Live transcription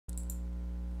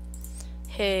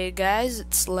Hey guys,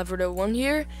 it's Leverdo1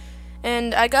 here,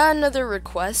 and I got another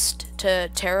request to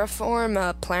terraform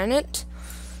a planet.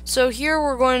 So here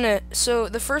so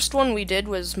the first one we did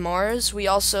was Mars. We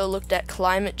also looked at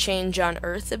climate change on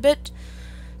Earth a bit.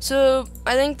 So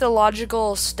I think the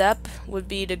logical step would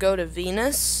be to go to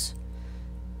Venus.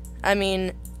 I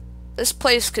mean, this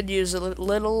place could use a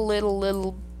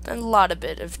lot of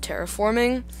bit of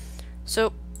terraforming.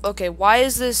 So, okay, why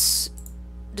is this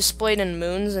displayed in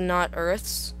moons and not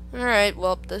Earths? Alright,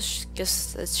 well,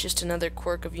 guess that's just another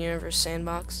quirk of Universe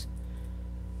Sandbox.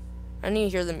 I need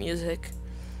to hear the music.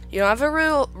 You know, I have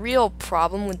a real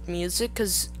problem with music,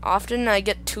 because often I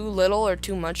get too little or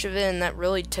too much of it, and that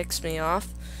really ticks me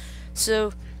off.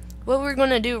 So, what we're going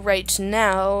to do right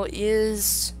now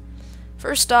is,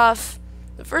 first off,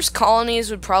 the first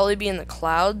colonies would probably be in the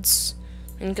clouds,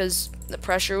 because the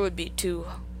pressure would be too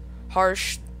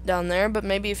harsh down there, but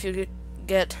maybe if you could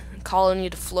get a colony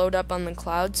to float up on the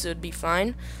clouds, it would be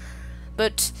fine.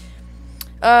 But,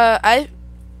 my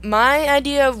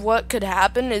idea of what could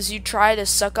happen is you try to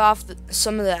suck off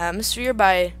some of the atmosphere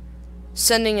by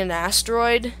sending an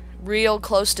asteroid real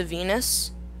close to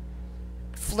Venus,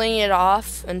 fling it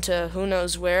off into who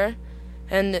knows where,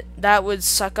 and that would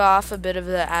suck off a bit of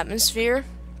the atmosphere.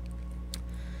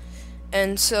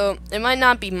 And so it might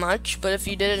not be much, but if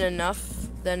you did it enough,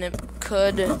 then it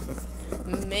could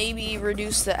maybe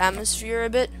reduce the atmosphere a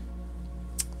bit.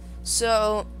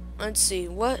 So let's see,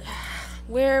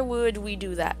 where would we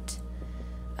do that?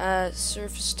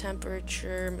 Surface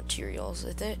temperature, materials,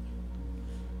 I think.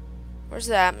 Where's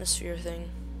the atmosphere thing?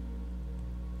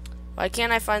 Why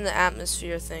can't I find the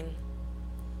atmosphere thing?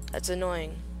 That's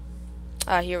annoying.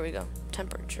 Here we go.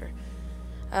 Temperature.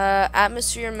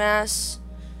 Atmosphere mass.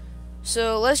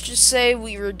 So let's just say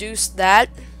we reduce that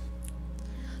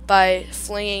by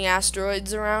flinging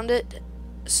asteroids around it.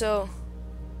 So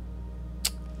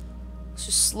let's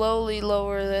just slowly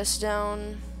lower this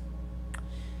down,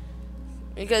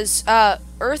 because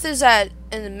Earth is at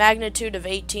in the magnitude of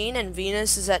 18 and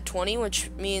Venus is at 20, which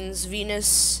means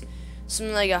Venus is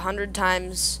something like 100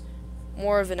 times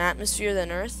more of an atmosphere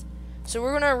than Earth. So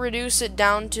we're gonna reduce it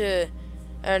down to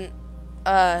an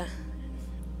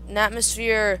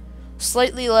atmosphere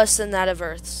slightly less than that of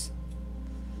Earth's.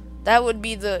 That would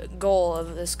be the goal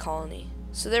of this colony.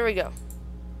 So there we go.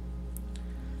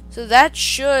 So that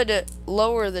should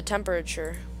lower the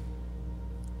temperature.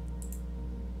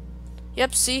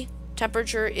 Yep, see?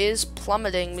 Temperature is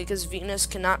plummeting because Venus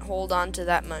cannot hold on to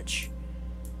that much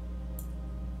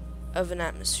of an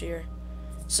atmosphere.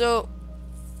 So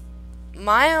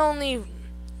my only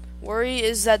worry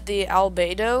is that the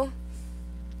albedo,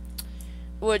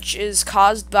 which is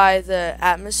caused by the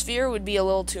atmosphere, would be a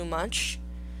little too much.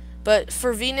 But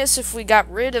for Venus, if we got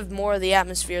rid of more of the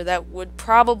atmosphere, that would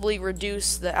probably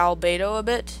reduce the albedo a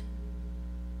bit,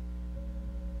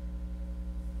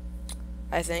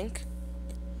 I think.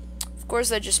 Of course,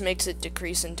 that just makes it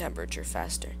decrease in temperature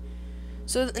faster.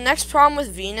 So the next problem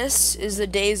with Venus is the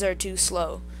days are too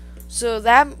slow. So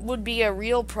that would be a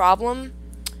real problem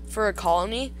for a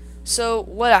colony. So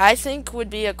what I think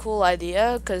would be a cool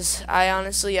idea, because I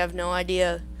honestly have no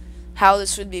idea how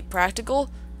this would be practical,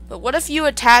 but what if you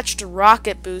attached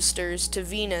rocket boosters to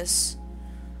Venus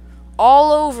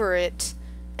all over it,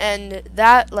 and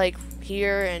that, like,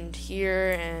 here and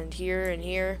here and here and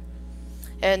here,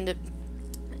 and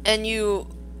you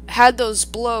had those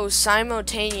blow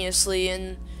simultaneously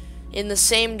in the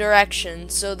same direction,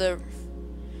 so the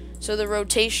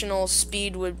rotational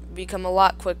speed would become a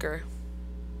lot quicker.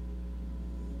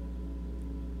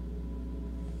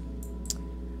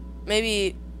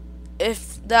 Maybe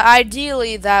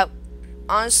ideally that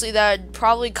honestly that would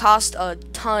probably cost a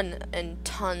ton and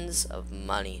tons of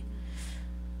money.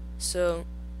 So,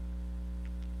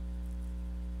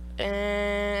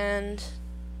 and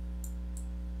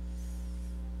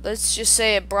let's just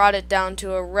say it brought it down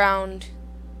to around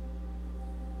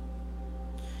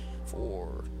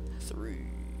 4, 3,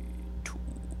 2,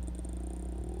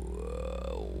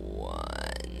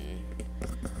 1.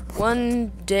 One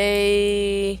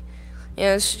day.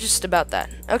 Yeah, it's just about that.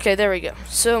 Okay, there we go.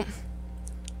 So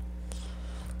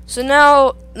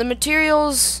now the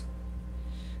materials,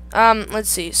 let's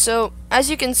see. So as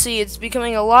you can see, it's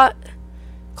becoming a lot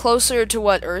closer to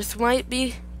what Earth might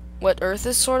be, what Earth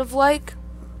is sort of like.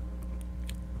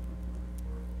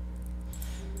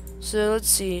 So let's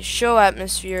see. Show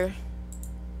atmosphere.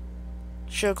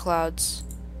 Show clouds.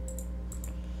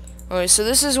 Okay, so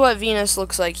this is what Venus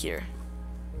looks like here.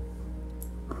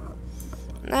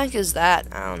 What the heck is that?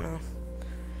 I don't know.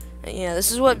 Yeah,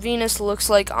 this is what Venus looks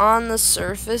like on the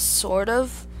surface, sort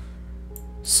of.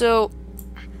 So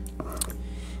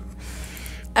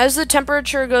as the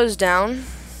temperature goes down,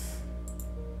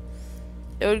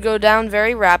 it would go down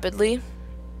very rapidly.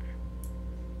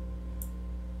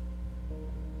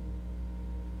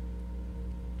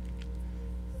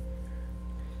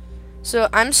 So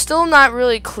I'm still not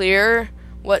really clear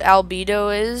what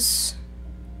albedo is.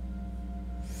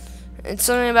 It's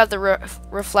something about the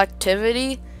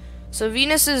reflectivity. So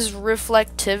Venus's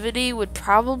reflectivity would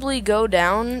probably go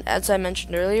down, as I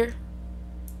mentioned earlier.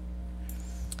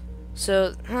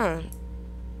 So,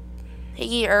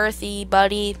 hey, Earthy,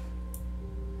 buddy.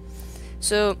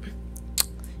 So,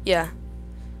 yeah.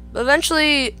 But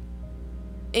eventually,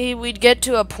 we'd get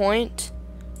to a point.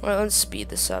 Well, let's speed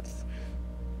this up.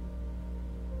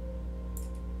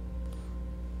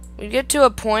 We'd get to a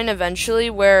point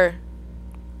eventually where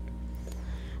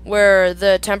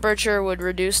the temperature would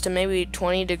reduce to maybe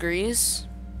 20 degrees.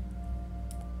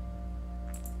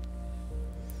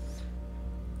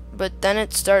 But then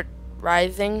it start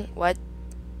rising. What?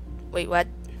 Wait, what?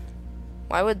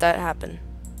 Why would that happen?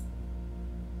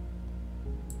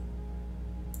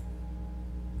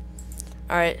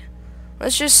 Alright.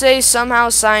 Let's just say somehow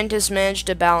scientists managed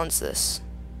to balance this.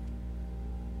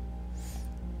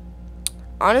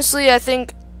 Honestly, I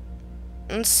think,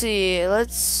 let's see,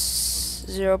 let's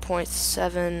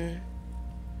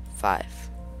 0.75.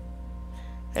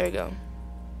 There we go.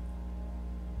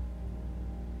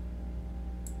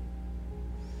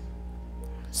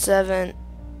 Seven.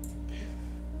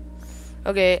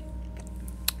 Okay.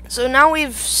 So now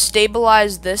we've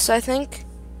stabilized this, I think.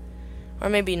 Or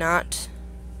maybe not.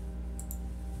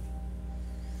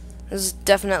 This is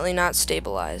definitely not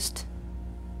stabilized.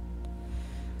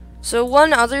 So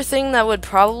one other thing that would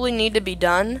probably need to be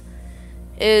done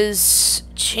is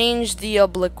change the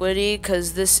obliquity,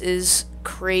 because this is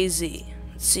crazy.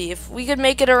 Let's see, if we could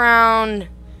make it around,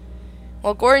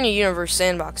 well, according to Universe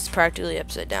Sandbox, it's practically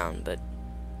upside down, but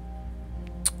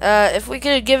if we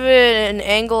could give it an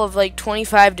angle of like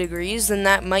 25 degrees, then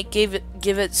that might give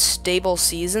it stable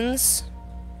seasons.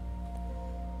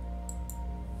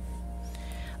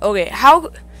 Okay,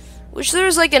 wish there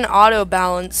was like an auto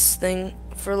balance thing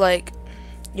for like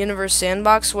Universe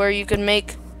Sandbox where you could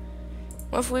make,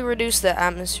 what if we reduce the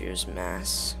atmosphere's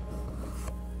mass?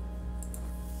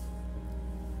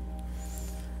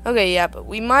 Okay, yeah, but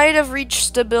we might have reached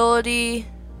stability,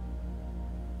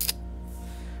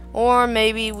 or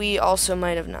maybe we also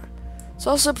might have not. Let's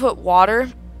also put water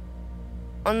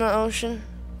on the ocean,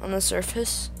 on the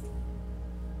surface.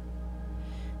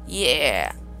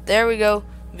 Yeah, there we go.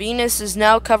 Venus is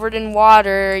now covered in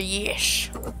water. Yeesh.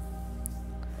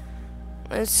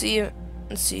 Let's see.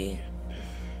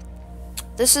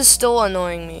 This is still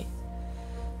annoying me.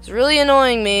 It's really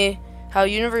annoying me how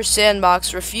Universe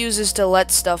Sandbox refuses to let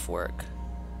stuff work.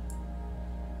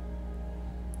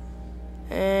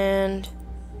 And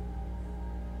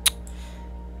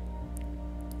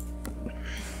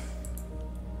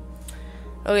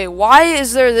okay, why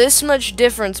is there this much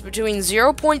difference between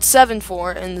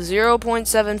 0.74 and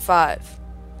 0.75?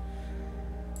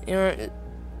 You know,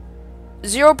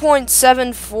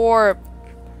 0.74 or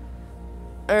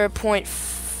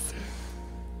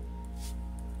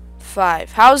 0.5.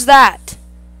 How's that?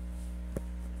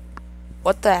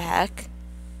 What the heck?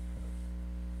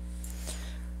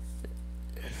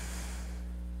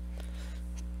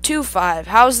 .25.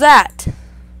 How's that?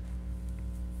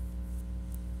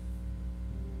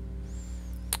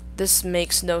 This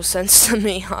makes no sense to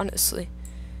me, honestly.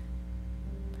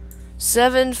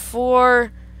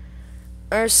 7.4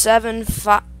 or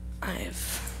 7.5.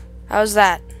 How's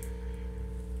that?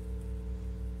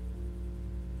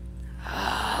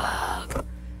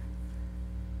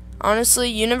 Honestly,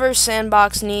 Universe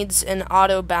Sandbox needs an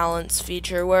auto balance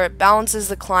feature where it balances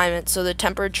the climate so the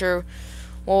temperature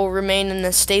will remain in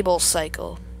a stable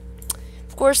cycle.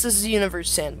 Of course, this is Universe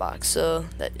Sandbox, so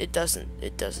that it doesn't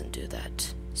do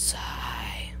that.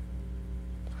 Sigh.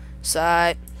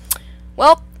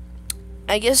 Well,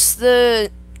 I guess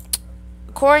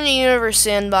according to Universe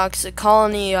Sandbox, the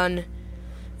colony on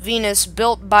Venus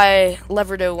built by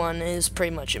Leverdo 1 is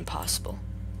pretty much impossible.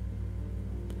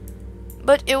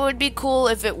 But it would be cool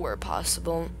if it were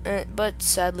possible, but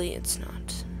sadly it's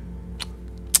not.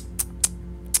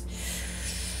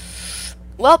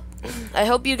 Well, I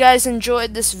hope you guys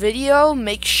enjoyed this video.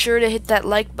 Make sure to hit that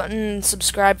like button and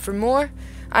subscribe for more.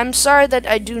 I'm sorry that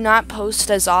I do not post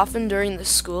as often during the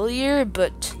school year,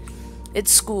 but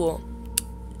it's school.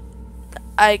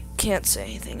 I can't say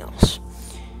anything else.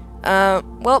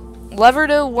 Well,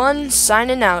 Leverdo 1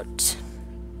 signing out.